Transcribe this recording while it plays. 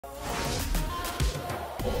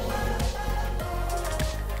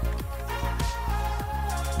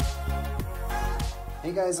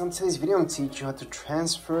Hey guys, on today's video I'm going to teach you how to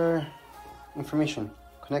transfer information.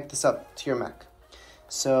 Connect this up to your Mac.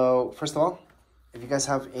 So first of all, if you guys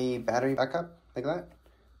have a battery backup like that,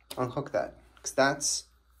 unhook that, because that's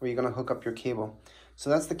where you're going to hook up your cable. So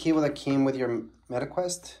that's the cable that came with your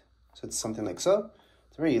MetaQuest. So it's something like so.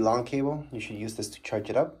 It's a very long cable. You should use this to charge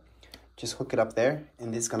it up. Just hook it up there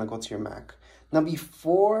and this is going to go to your Mac. Now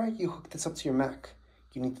before you hook this up to your Mac,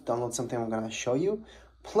 you need to download something I'm going to show you.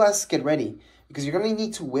 Plus get ready, because you're going to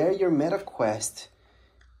need to wear your MetaQuest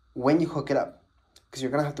when you hook it up. Because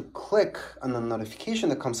you're going to have to click on the notification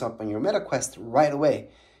that comes up on your MetaQuest right away.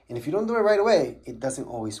 And if you don't do it right away, it doesn't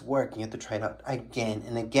always work. You have to try it out again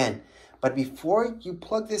and again. But before you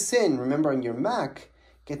plug this in, remember on your Mac,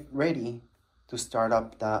 get ready to start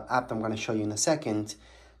up the app that I'm going to show you in a second.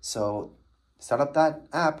 So start up that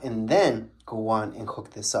app and then go on and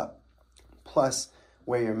hook this up. Plus,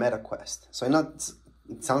 wear your MetaQuest. So I know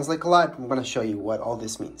it sounds like a lot. I'm going to show you what all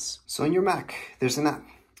this means. So on your Mac, there's an app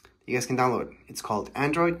you guys can download. It's called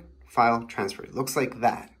Android File Transfer. It looks like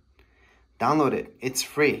that. Download it. It's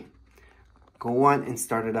free. Go on and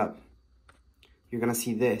start it up. You're going to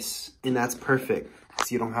see this, and that's perfect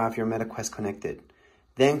because you don't have your MetaQuest connected.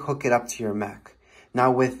 Then hook it up to your Mac.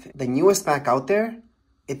 Now with the newest Mac out there,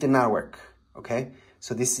 it did not work, okay?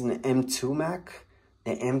 So this is an M2 Mac.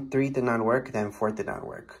 The M3 did not work, the M4 did not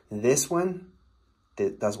work. This one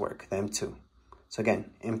does work, the M2. So again,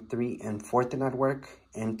 M3 and M4 did not work,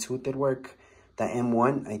 M2 did work. The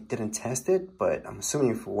M1, I didn't test it, but I'm assuming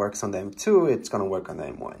if it works on the M2, it's gonna work on the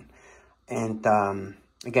M1. And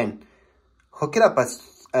again, hook it up.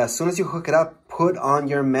 As soon as you hook it up, put on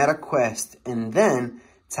your MetaQuest and then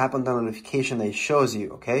tap on the notification that it shows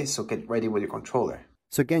you, okay? So get ready with your controller.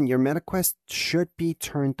 So again, your MetaQuest should be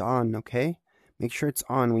turned on, okay? Make sure it's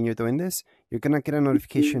on when you're doing this. You're gonna get a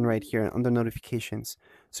notification right here under notifications.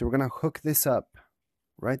 So we're gonna hook this up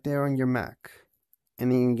right there on your Mac.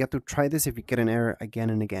 And then you have to try this if you get an error again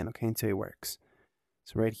and again, okay, until it works.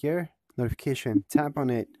 So right here, notification, tap on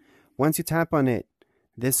it. Once you tap on it,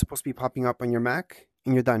 this is supposed to be popping up on your Mac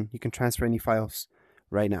and you're done. You can transfer any files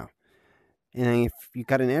right now. And then if you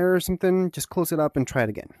got an error or something, just close it up and try it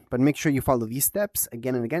again. But make sure you follow these steps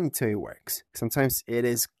again and again until it works. Sometimes it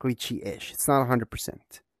is glitchy-ish. It's not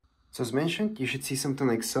 100%. So as mentioned, you should see something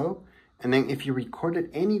like so. And then if you recorded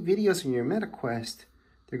any videos in your MetaQuest,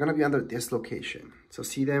 they're going to be under this location. So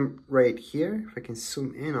see them right here. If I can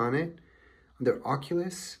zoom in on it, under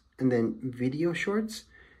Oculus and then Video Shorts.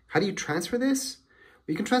 How do you transfer this?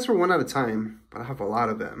 Well, you can transfer one at a time, but I have a lot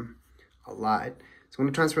of them. A lot. So I'm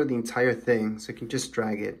going to transfer the entire thing, so you can just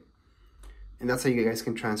drag it. And that's how you guys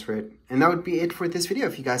can transfer it. And that would be it for this video.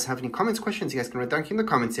 If you guys have any comments, questions, you guys can write down here in the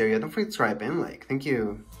comments area. Don't forget to subscribe and like. Thank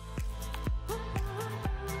you.